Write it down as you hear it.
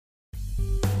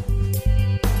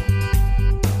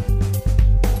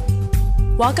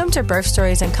Welcome to Birth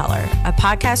Stories in Color, a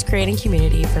podcast creating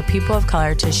community for people of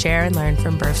color to share and learn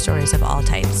from birth stories of all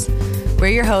types. We're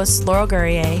your hosts, Laurel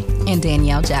Gourrier and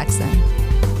Danielle Jackson.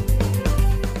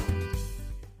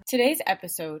 Today's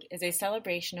episode is a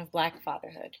celebration of Black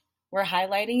Fatherhood. We're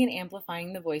highlighting and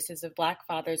amplifying the voices of Black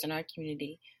fathers in our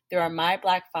community through our My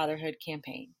Black Fatherhood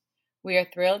campaign. We are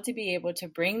thrilled to be able to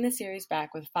bring the series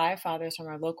back with 5 fathers from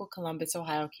our local Columbus,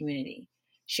 Ohio community,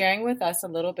 sharing with us a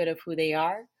little bit of who they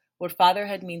are, what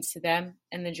fatherhood means to them,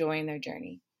 and the joy in their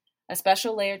journey. A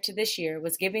special layer to this year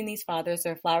was giving these fathers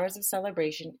their flowers of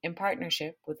celebration in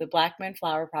partnership with the Black Men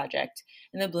Flower Project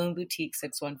and the Bloom Boutique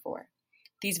 614.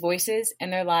 These voices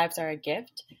and their lives are a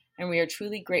gift, and we are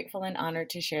truly grateful and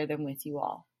honored to share them with you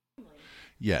all.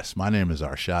 Yes, my name is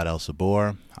Arshad El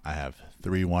Sabor. I have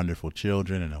 3 wonderful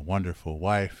children and a wonderful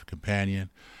wife,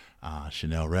 companion,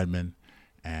 Chanel Redmond,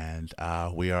 and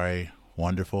we are a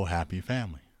wonderful, happy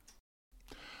family.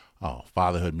 Oh,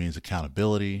 fatherhood means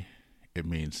accountability. It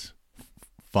means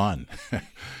fun,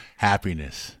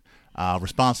 happiness,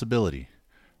 responsibility.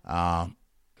 The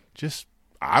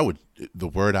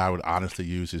word I would honestly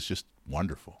use is just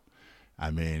wonderful.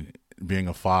 I mean, being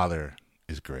a father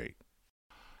is great.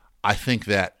 I think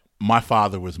that my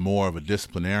father was more of a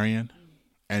disciplinarian,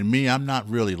 and me, I'm not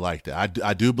really like that.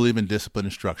 I do believe in discipline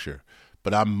and structure,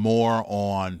 but I'm more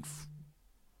on,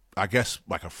 I guess,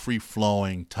 like a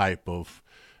free-flowing type of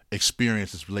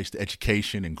experience as relates to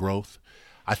education and growth.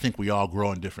 I think we all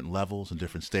grow in different levels and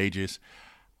different stages.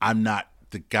 I'm not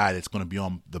the guy that's going to be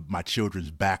on my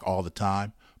children's back all the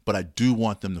time, but I do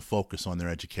want them to focus on their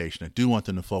education. I do want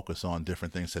them to focus on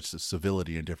different things such as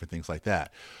civility and different things like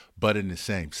that. But in the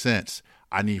same sense,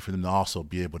 I need for them to also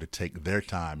be able to take their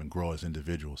time and grow as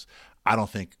individuals. I don't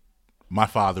think my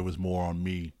father was more on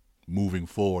me moving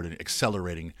forward and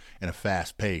accelerating in a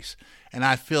fast pace. And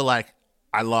I feel like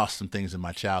I lost some things in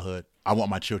my childhood. I want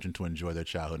my children to enjoy their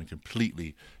childhood and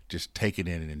completely just take it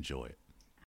in and enjoy it.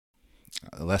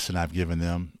 A lesson I've given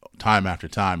them time after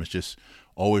time is just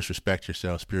always respect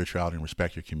yourself, spirituality, and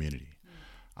respect your community.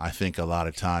 I think a lot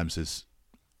of times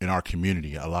in our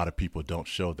community, a lot of people don't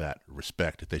show that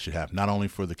respect that they should have, not only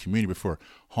for the community, but for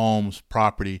homes,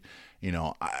 property. You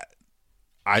know,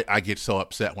 I get so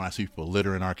upset when I see people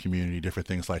litter in our community, different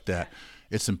things like that.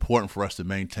 It's important for us to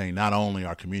maintain not only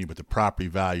our community, but the property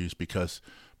values, because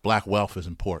Black wealth is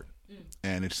important.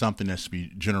 And it's something that should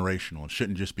be generational. It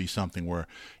shouldn't just be something where,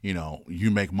 you know,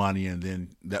 you make money and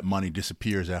then that money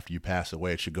disappears after you pass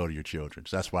away. It should go to your children.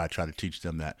 So that's why I try to teach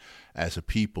them that as a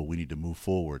people, we need to move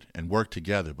forward and work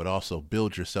together, but also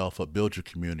build yourself up, build your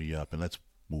community up, and let's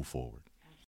move forward.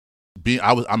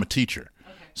 I'm a teacher.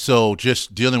 Okay. So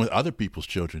just dealing with other people's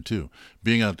children too,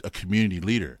 being a community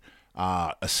leader,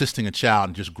 assisting a child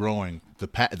and just growing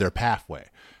their pathway.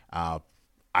 I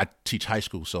teach high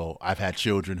school, so I've had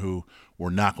children who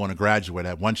were not going to graduate. I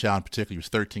had one child in particular, he was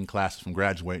 13 classes from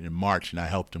graduating in March, and I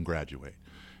helped him graduate.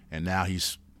 And now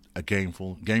he's a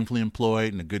gainfully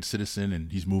employed and a good citizen,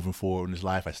 and he's moving forward in his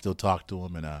life. I still talk to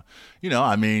him, and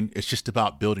it's just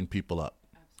about building people up.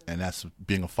 Absolutely. And that's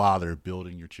being a father,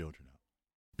 building your children up.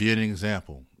 Being an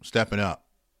example, stepping up,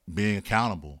 being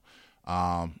accountable,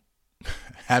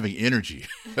 having energy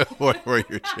for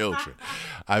your children.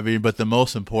 I mean, but the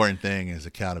most important thing is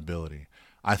accountability.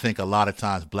 I think a lot of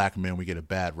times Black men, we get a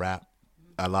bad rap.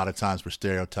 A lot of times we're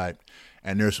stereotyped.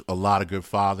 And there's a lot of good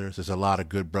fathers. There's a lot of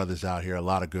good brothers out here, a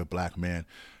lot of good Black men.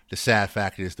 The sad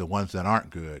fact is the ones that aren't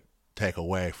good take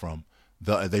away from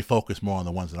they focus more on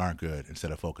the ones that aren't good instead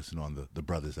of focusing on the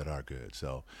brothers that are good.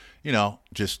 So,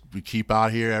 just we keep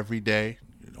out here every day.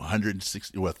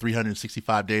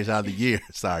 365 days out of the year.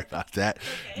 Sorry about that.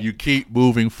 Okay. You keep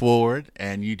moving forward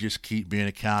and you just keep being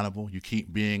accountable. You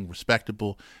keep being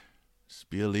respectable.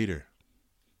 Just be a leader.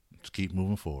 Just keep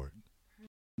moving forward.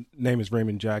 Name is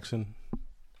Raymond Jackson.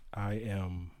 I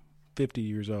am 50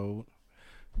 years old,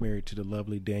 married to the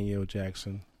lovely Danielle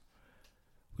Jackson.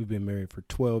 We've been married for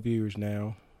 12 years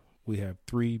now. We have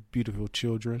 3 beautiful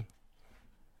children.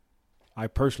 I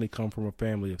personally come from a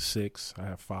family of 6. I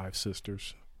have 5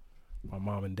 sisters. My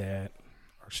mom and dad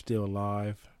are still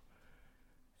alive.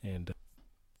 And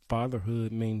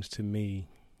fatherhood means to me,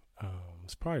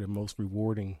 it's probably the most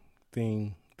rewarding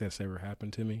thing that's ever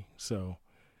happened to me. So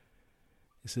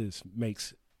it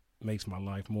makes my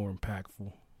life more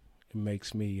impactful. It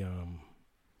makes me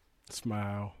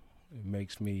smile. It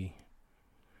makes me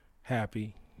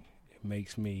happy. It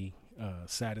makes me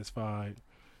satisfied.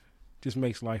 Just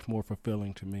makes life more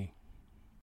fulfilling to me.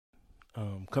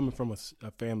 Coming from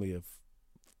a family of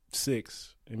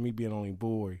 6 and me being only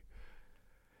boy,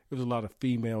 there was a lot of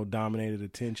female-dominated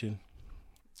attention.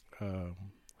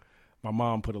 my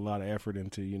mom put a lot of effort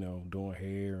into, doing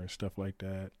hair and stuff like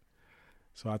that.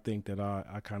 So I think that I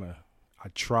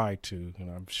try to, and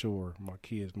I'm sure my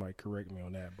kids might correct me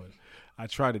on that, but I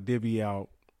try to divvy out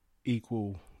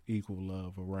equal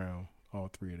love around all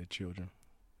three of the children.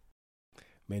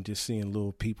 Man, just seeing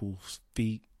little people's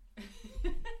feet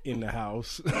in the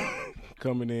house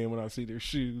coming in when I see their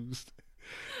shoes,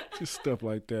 just stuff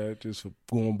like that, just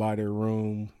going by their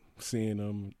room, seeing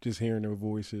them, just hearing their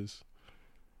voices,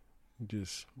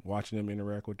 just watching them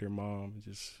interact with their mom,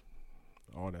 just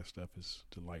all that stuff is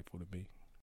delightful to me.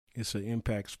 It's an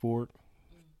impact sport,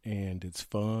 and it's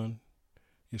fun,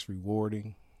 it's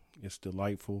rewarding, it's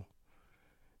delightful,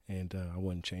 and I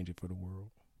wouldn't change it for the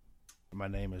world. My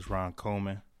name is Ron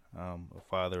Coleman. I'm a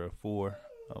father of 4.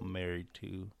 I'm married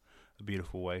to a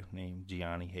beautiful wife named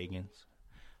Gianni Higgins.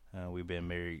 We've been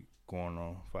married going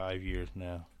on 5 years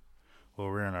now. Well,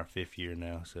 we're in our 5th year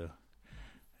now, so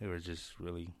it was just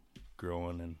really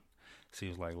growing, and it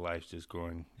seems like life's just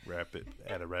growing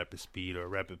at a rapid speed or a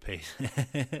rapid pace.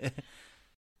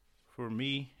 For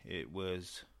me, it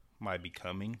was my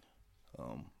becoming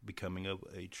of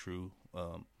a true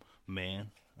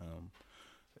man.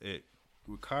 It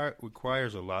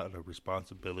requires a lot of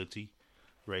responsibility,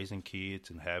 raising kids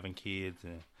and having kids,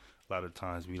 and a lot of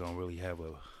times we don't really have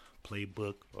a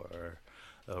playbook or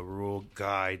a rule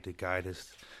guide to guide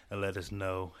us and let us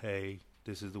know, hey,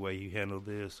 this is the way you handle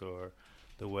this, or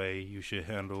the way you should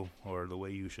handle, or the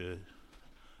way you should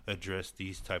address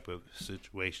these type of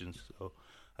situations. So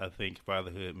I think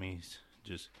fatherhood means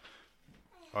just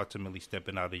ultimately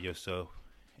stepping out of yourself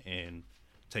and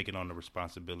taking on the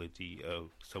responsibility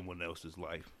of someone else's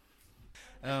life.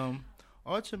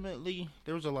 Ultimately,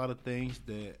 there was a lot of things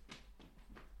that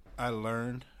I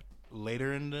learned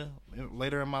later in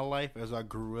my life as I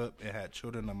grew up and had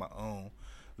children of my own,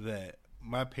 that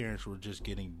my parents were just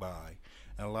getting by.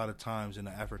 And a lot of times in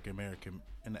the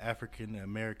African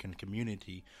American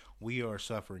community, we are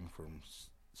suffering from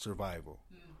survival.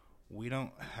 We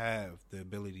don't have the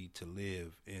ability to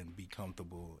live and be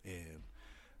comfortable and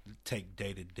take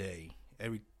day to day.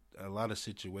 A lot of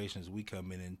situations we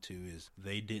come into is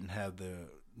they didn't have the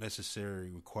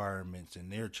necessary requirements in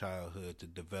their childhood to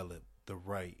develop the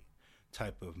right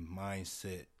type of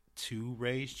mindset to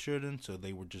raise children, so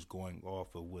they were just going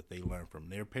off of what they learned from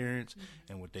their parents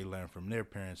and what they learned from their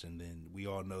parents, and then we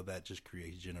all know that just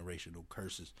creates generational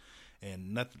curses.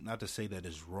 And not to say that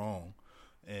it's wrong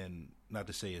and not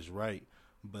to say it's right,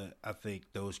 but I think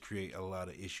those create a lot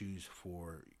of issues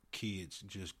for kids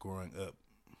just growing up,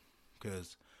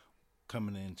 because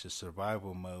coming into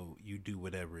survival mode, you do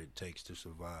whatever it takes to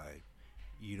survive.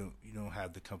 You don't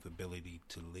have the comfortability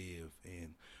to live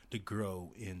and to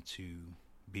grow into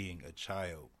being a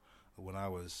child. When I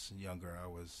was younger, I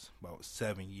was about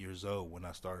 7 years old when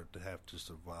I started to have to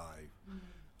survive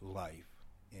life,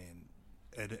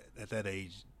 and at that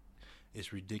age,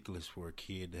 it's ridiculous for a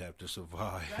kid to have to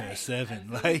survive at 7.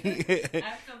 Absolutely. Like,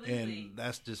 Absolutely. and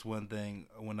that's just one thing.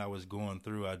 When I was going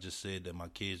through, I just said that my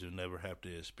kids would never have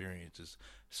to experience this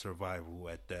survival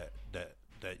at that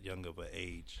young of an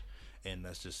age, and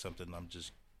that's just something I'm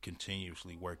just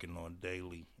continuously working on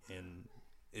daily. And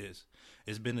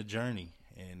it's been a journey,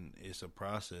 and it's a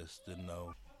process to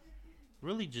know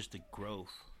really just the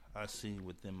growth I see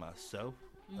within myself.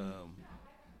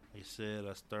 Like I said,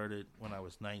 I started when I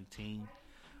was 19,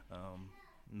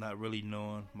 not really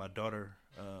knowing. My daughter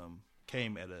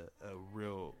came at a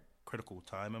real critical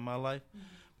time in my life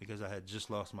because I had just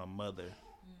lost my mother,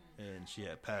 and she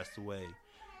had passed away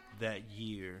that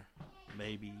year.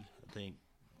 Maybe, I think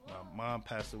my mom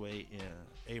passed away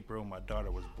in April. My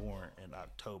daughter was born in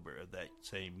October of that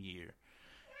same year.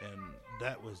 And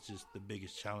that was just the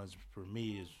biggest challenge for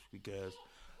me, is because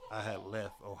I had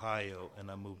left Ohio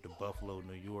and I moved to Buffalo,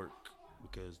 New York,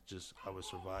 because just I was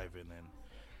surviving, and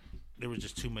there was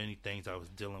just too many things I was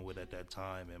dealing with at that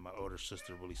time. And my older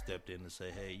sister really stepped in and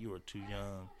said, "Hey, you are too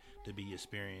young to be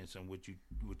experiencing what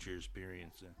you're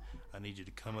experiencing. I need you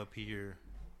to come up here,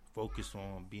 focus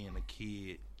on being a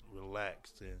kid,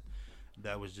 relaxed." And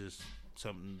that was just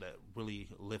something that really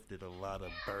lifted a lot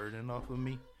of burden off of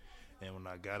me. And when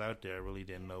I got out there, I really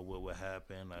didn't know what would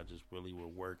happen. I just really were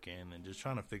working and just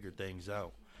trying to figure things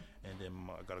out. And then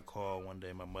I got a call one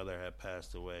day. My mother had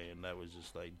passed away, and that was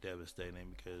just like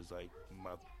devastating, because like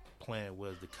my plan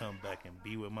was to come back and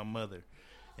be with my mother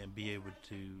and be able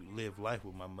to live life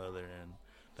with my mother, and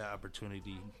that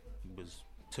opportunity was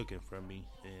taken from me,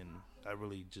 and I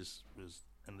really just was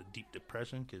in a deep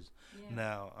depression, because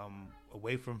now I'm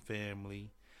away from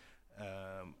family.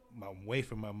 I'm away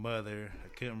from my mother. I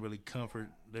couldn't really didn't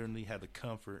really have the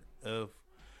comfort of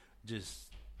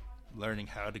just learning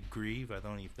how to grieve. I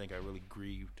don't even think I really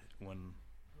grieved when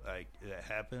like that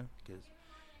happened, because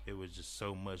it was just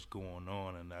so much going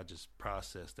on, and I just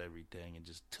processed everything and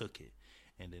just took it.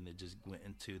 And then it just went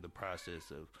into the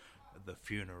process of the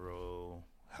funeral,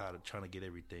 how to trying to get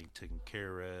everything taken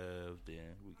care of.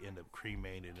 Then we end up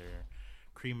cremating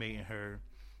her,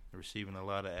 receiving a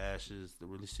lot of ashes,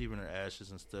 receiving her ashes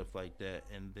and stuff like that.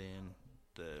 And then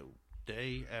the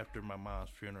day after my mom's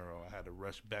funeral, I had to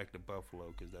rush back to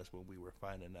Buffalo because that's when we were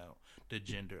finding out the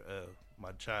gender of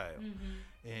my child.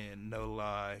 And no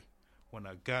lie, when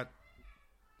I got,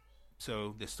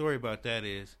 so the story about that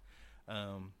is,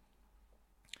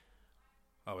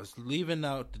 I was leaving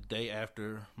out the day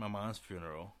after my mom's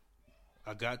funeral.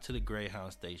 I got to the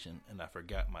Greyhound station and I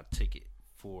forgot my ticket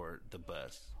for the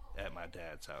bus at my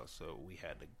dad's house. So we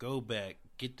had to go back,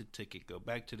 get the ticket, go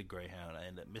back to the Greyhound. I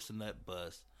ended up missing that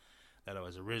bus that I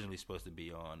was originally supposed to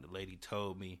be on. The lady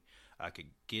told me I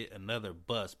could get another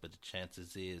bus, but the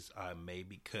chances is I may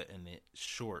be cutting it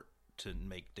short to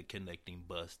make the connecting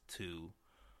bus to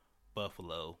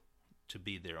Buffalo to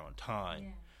be there on time.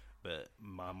 Yeah. But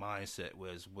my mindset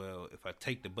was, well, if I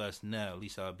take the bus now, at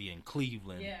least I'll be in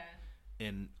Cleveland. Yeah.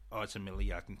 And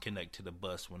ultimately I can connect to the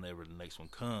bus whenever the next one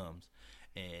comes.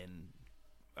 And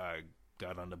I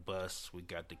got on the bus. We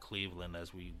got to Cleveland.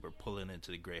 As we were pulling into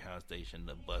the Greyhound station,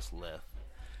 the bus left.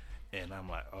 And I'm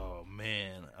like, oh,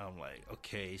 man. I'm like,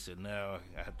 okay, so now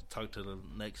I have to talk to the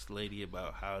next lady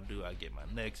about how do I get my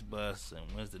next bus and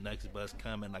when's the next bus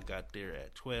coming. I got there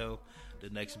at 12. The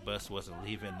next bus wasn't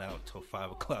leaving out till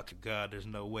 5 o'clock. God, there's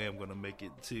no way I'm going to make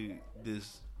it to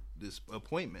this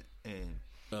appointment. And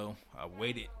so I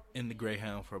waited in the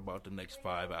Greyhound for about the next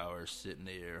 5 hours, sitting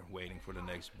there waiting for the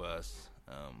next bus.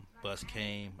 Bus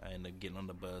came. I ended up getting on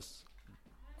the bus.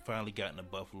 Finally got into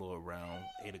Buffalo around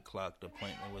 8 o'clock. The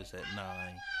appointment was at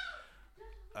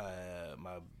 9.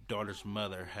 My daughter's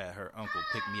mother had her uncle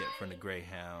pick me up from the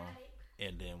Greyhound,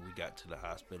 and then we got to the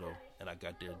hospital, and I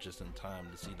got there just in time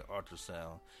to see the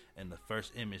ultrasound. And the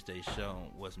first image they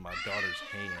shown was my daughter's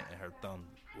hand, and her thumb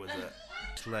was up.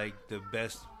 It's like the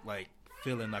best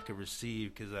feeling I could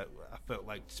receive, because I felt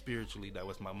like spiritually that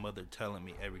was my mother telling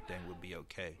me everything would be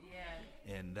okay.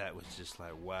 Yeah. And that was just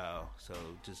like, wow. So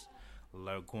just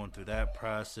going through that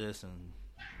process and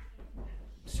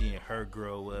seeing her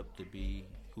grow up to be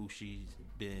who she's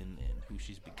been and who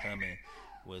she's becoming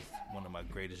was one of my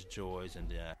greatest joys. And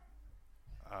then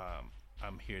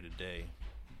I'm here today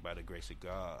by the grace of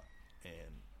God, and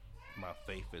my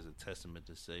faith is a testament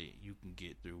to say you can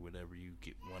get through whatever you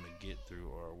want to get through,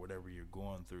 or whatever you're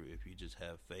going through, if you just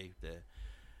have faith that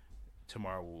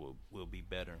tomorrow will be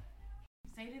better.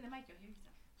 Say it in the mic, you'll hear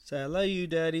yourself. Say, I love you,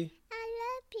 Daddy.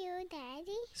 You,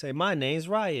 Daddy. Say, my name's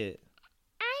Riot.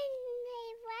 I'm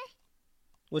Riot.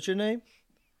 What's your name?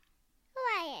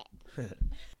 Riot.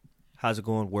 How's it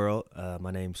going, world? My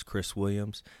name's Chris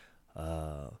Williams,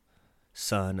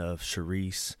 son of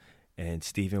Sharice and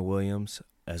Stephen Williams,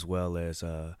 as well as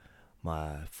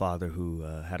my father who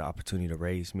had an opportunity to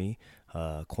raise me,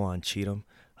 Quan Cheatham.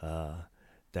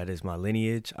 That is my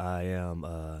lineage. I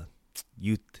am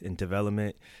youth and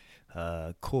development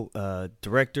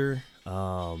director.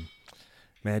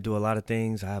 Man, I do a lot of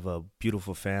things. I have a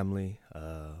beautiful family.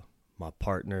 My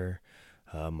partner,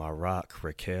 my rock,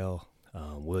 Raquel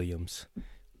Williams.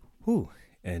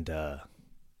 And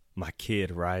my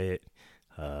kid, Riot.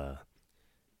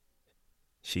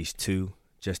 She's 2,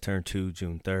 just turned 2,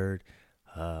 June 3rd.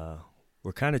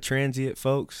 We're kind of transient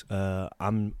folks.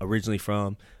 I'm originally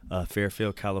from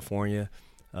Fairfield, California,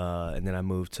 and then I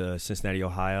moved to Cincinnati,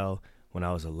 Ohio when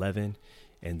I was 11.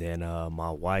 And then my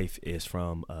wife is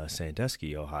from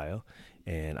Sandusky, Ohio,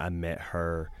 and I met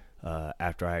her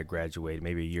after I had graduated,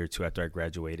 maybe a year or two after I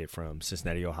graduated from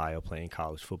Cincinnati, Ohio, playing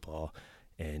college football.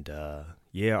 And,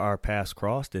 our paths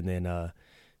crossed, and then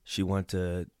she wanted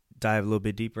to dive a little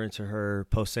bit deeper into her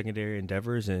post-secondary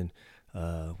endeavors, and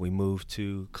we moved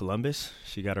to Columbus.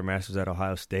 She got her master's at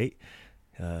Ohio State.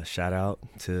 Shout out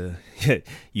to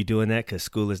you doing that, because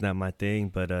school is not my thing.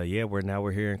 But,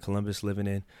 we're here in Columbus, living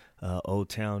in Old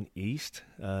Town East,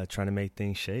 trying to make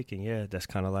things shake. And, that's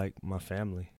kind of like my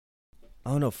family.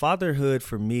 I don't know. Fatherhood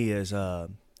for me is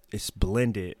it's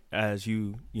blended. As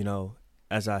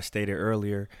as I stated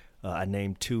earlier, I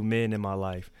named 2 men in my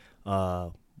life.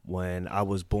 When I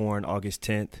was born, August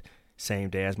 10th, same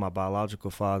day as my biological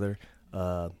father,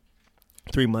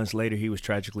 3 months later, he was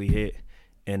tragically hit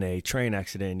in a train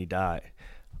accident and he died.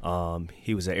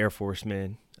 He was an Air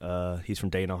Forceman. He's from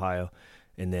Dayton, Ohio.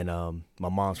 And then my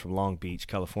mom's from Long Beach,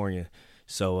 California.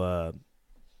 So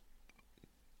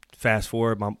fast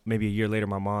forward, maybe a year later,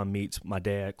 my mom meets my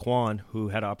dad, Quan, who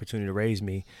had an opportunity to raise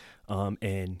me.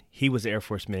 and he was an Air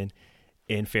Forceman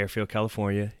in Fairfield,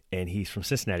 California, and he's from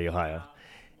Cincinnati, Ohio.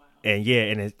 And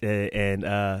yeah,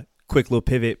 and quick little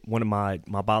pivot. One of my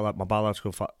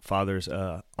biological father's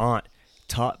aunt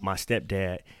taught my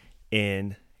stepdad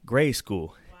in grade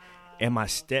school, and my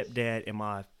stepdad and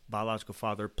my biological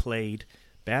father played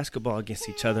basketball against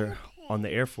each other on the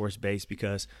Air Force base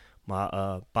because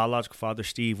my biological father,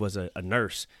 Steve, was a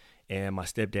nurse, and my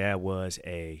stepdad was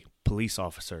a police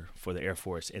officer for the Air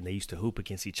Force, and they used to hoop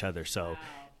against each other. So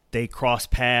they cross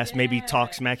paths, maybe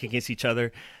talk smack against each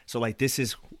other. So like this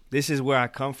is where I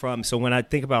come from. So when I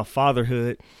think about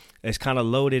fatherhood, it's kind of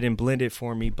loaded and blended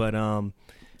for me. But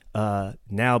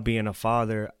now being a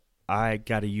father, I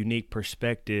got a unique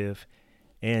perspective,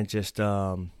 and just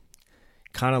kind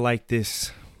of like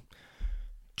this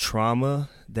trauma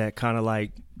that kind of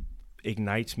like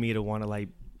ignites me to want to like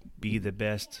be the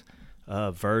best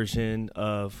version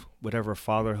of whatever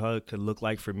fatherhood could look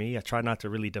like for me. I try not to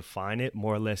really define it,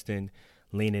 more or less than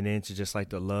leaning into just like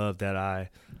the love that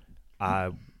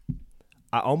I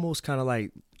almost kind of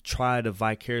like try to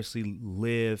vicariously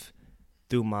live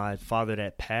through my father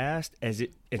that passed and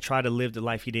try to live the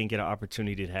life he didn't get an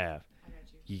opportunity to have.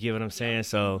 You get what I'm saying? Yeah.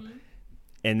 So,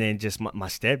 and then just my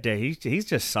stepdad, he's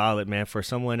just solid, man. For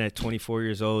someone at 24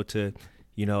 years old to,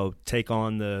 take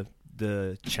on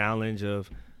the challenge of,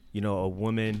 a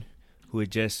woman who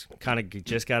had just got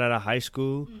out of high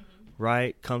school,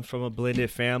 right? Comes from a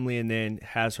blended family, and then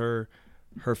has her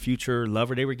future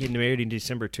lover. They were getting married in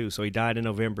December too. So he died in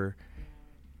November.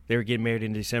 They were getting married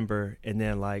in December, and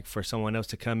then like for someone else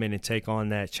to come in and take on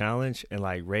that challenge and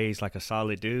like raise like a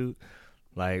solid dude.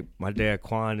 Like my dad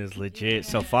Quan is legit. Yeah.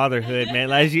 So fatherhood, man,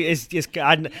 like it's just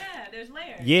there's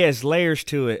layers. Yeah, it's layers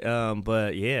to it.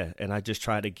 But yeah, and I just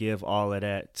try to give all of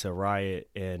that to Riot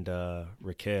and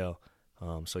Raquel.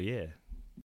 So yeah.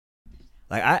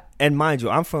 And mind you,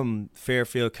 I'm from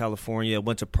Fairfield, California.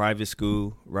 Went to private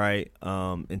school, right?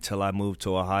 Until I moved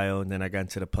to Ohio, and then I got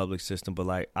into the public system. But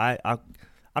like I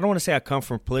don't want to say I come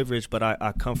from privilege, but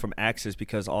I come from access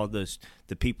because all the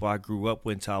people I grew up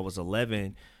with until I was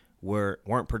 11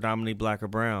 weren't predominantly black or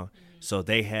brown. Mm-hmm. So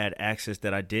they had access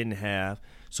that I didn't have.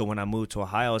 So when I moved to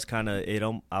Ohio,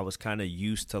 I was kind of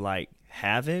used to like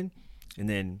having and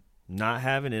then not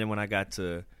having. And then when I got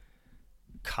to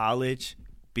college,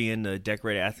 being the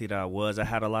decorated athlete I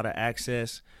had a lot of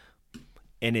access.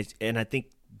 And I think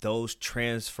those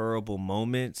transferable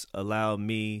moments allowed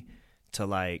me to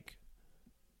like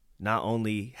not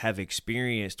only have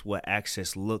experienced what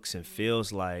access looks and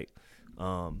feels like,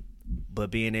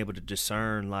 but being able to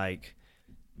discern like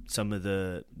some of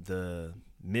the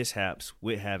mishaps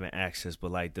with having access.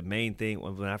 But like the main thing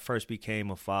when I first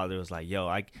became a father, it was like, yo,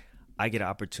 I get an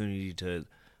opportunity to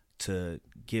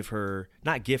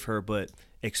not give her, but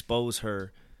expose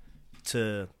her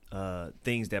to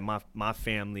things that my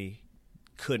family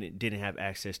didn't have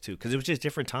access to, because it was just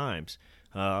different times.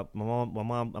 My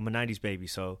mom, I'm a 90s baby,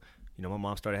 so my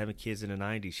mom started having kids in the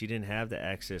 90s. She didn't have the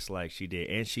access like she did,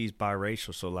 and she's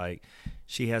biracial, so like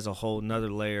she has a whole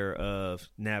nother layer of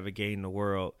navigating the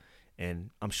world. And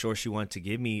I'm sure she wanted to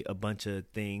give me a bunch of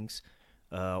things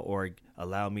or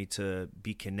allow me to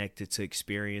be connected to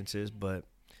experiences, but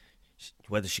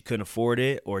whether she couldn't afford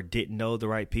it or didn't know the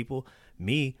right people,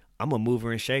 I'm a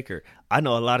mover and shaker. I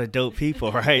know a lot of dope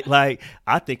people, right? Like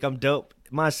I think I'm dope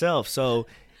myself. So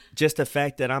just the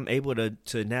fact that I'm able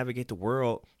to navigate the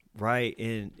world, right,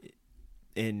 in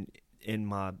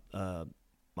my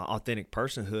my authentic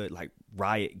personhood, like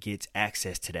Riot gets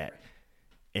access to that,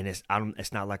 and it's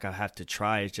not like I have to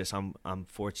try. It's just I'm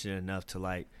fortunate enough to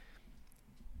like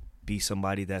be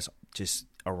somebody that's just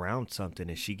around something,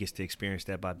 and she gets to experience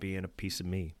that by being a piece of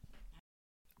me.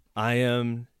 I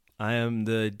am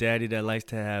the daddy that likes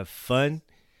to have fun.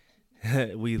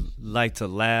 We like to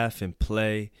laugh and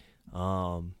play.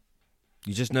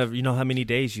 You just never, how how many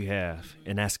days you have,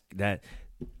 and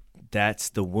that's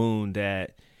the wound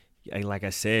that, like I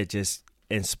said, just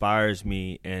inspires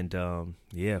me. And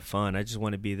fun. I just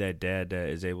want to be that dad that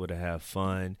is able to have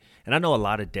fun. And I know a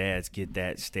lot of dads get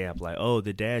that stamp, like, oh,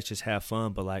 the dads just have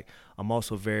fun. But like, I'm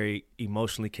also very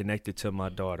emotionally connected to my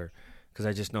daughter, because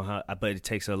I just know but it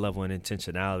takes a level of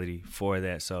intentionality for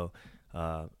that. So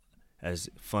as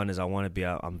fun as I want to be,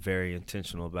 I'm very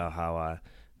intentional about how I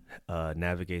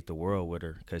navigate the world with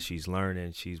her, because she's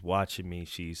learning, she's watching me,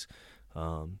 she's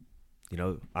I'm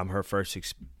her first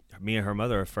me and her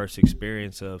mother are first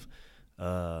experience of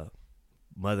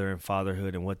mother and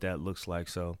fatherhood and what that looks like.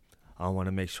 So I want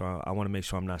to make sure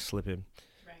I'm not slipping.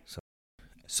 Right.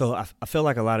 So I feel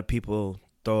like a lot of people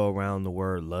throw around the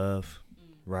word love,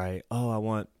 right? Oh, I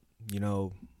want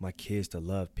my kids to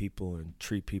love people and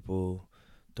treat people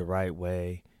the right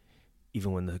way,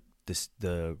 even when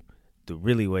the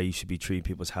really way you should be treating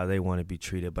people is how they want to be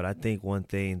treated. But I think one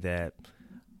thing that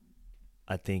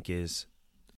I think is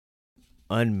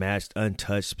unmatched,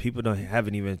 untouched, people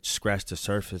haven't even scratched the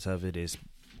surface of it, is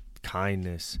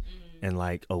kindness and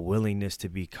like a willingness to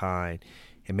be kind.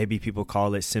 And maybe people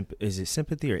call it is it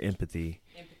sympathy or empathy?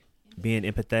 Being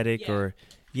empathetic, or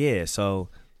so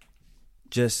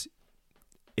just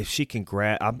if she can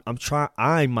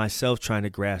I'm myself trying to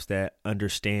grasp that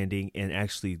understanding and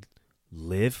actually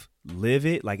live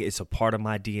it like it's a part of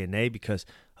my DNA, because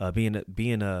being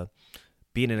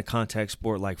in a contact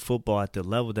sport like football at the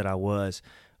level that I was,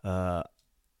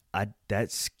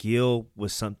 that skill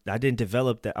was something I didn't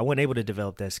develop. That I wasn't able to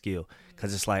develop that skill,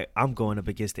 because it's like I'm going up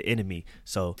against the enemy.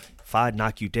 So if I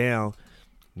knock you down,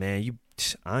 man,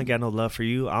 I ain't got no love for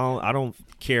you. I don't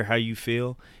care how you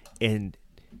feel, and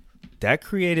that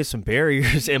created some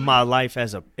barriers in my life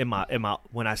in my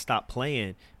when I stopped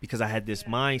playing, because I had this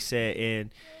mindset,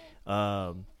 and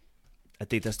I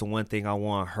think that's the one thing I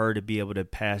want her to be able to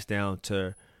pass down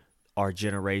to our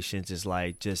generations, is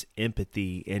like just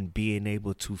empathy and being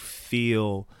able to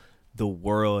feel the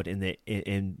world and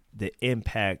the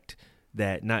impact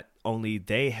that not only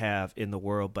they have in the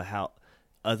world, but how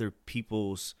other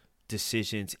people's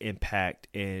decisions impact.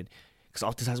 And because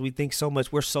oftentimes we think so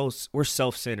much, we're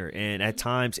self-centered, and at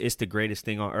times it's the greatest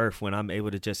thing on earth when I'm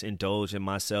able to just indulge in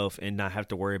myself and not have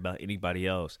to worry about anybody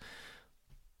else.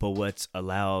 But what's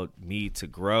allowed me to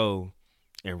grow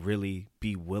and really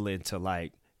be willing to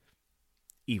like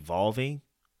evolving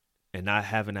and not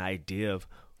having an idea of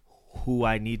who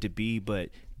I need to be, but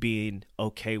being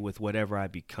okay with whatever I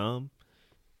become,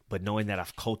 but knowing that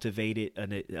I've cultivated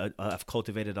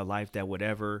a life that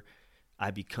whatever I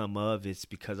become of, it's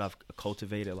because I've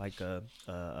cultivated like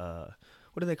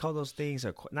what do they call those things?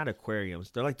 Not aquariums.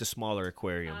 They're like the smaller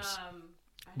aquariums,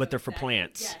 but they're for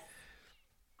plants. Yes.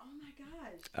 Oh my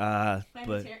gosh.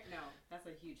 But no, that's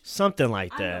a huge something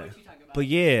like that. I know what you're talking about. But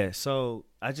yeah, so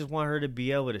I just want her to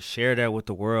be able to share that with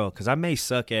the world, because I may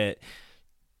suck at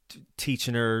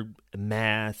teaching her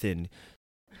math,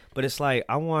 but it's like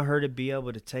I want her to be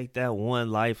able to take that one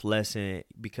life lesson,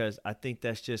 because I think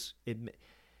that's just it.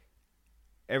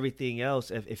 Everything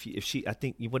else, if she, I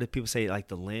think, what do people say, like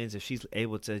the lens, if she's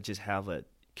able to just have a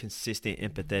consistent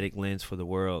empathetic lens for the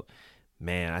world,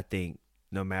 man, I think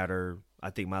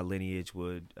my lineage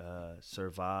would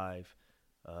survive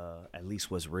at least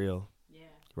what's real,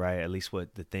 right? At least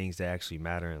what the things that actually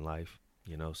matter in life,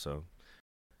 so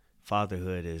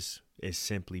fatherhood is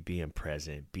simply being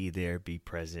present. Be there, be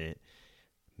present,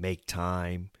 make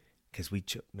time, because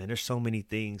there's so many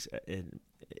things, and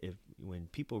when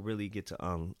people really get to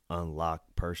unlock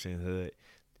personhood,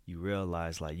 you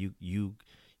realize like you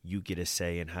get a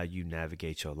say in how you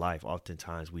navigate your life.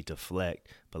 Oftentimes we deflect,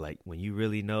 but like when you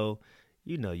really know,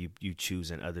 you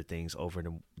choosing other things over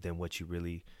than what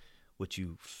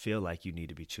you feel like you need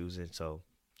to be choosing. So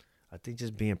I think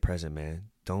just being present, man.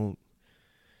 And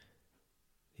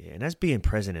that's being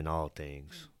present in all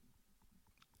things.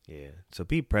 Yeah. So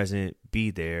be present,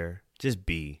 be there, just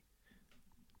be.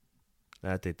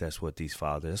 I think that's what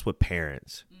that's what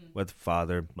parents, whether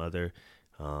father, mother,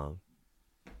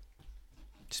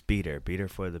 just be there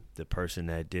for the person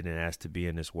that didn't ask to be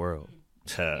in this world,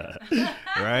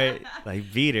 right?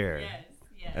 Like be there.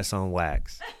 Yes. That's on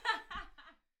wax.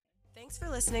 Thanks for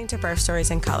listening to Birth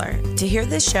Stories in Color. To hear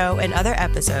this show and other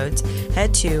episodes,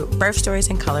 head to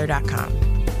birthstoriesIncolor.com.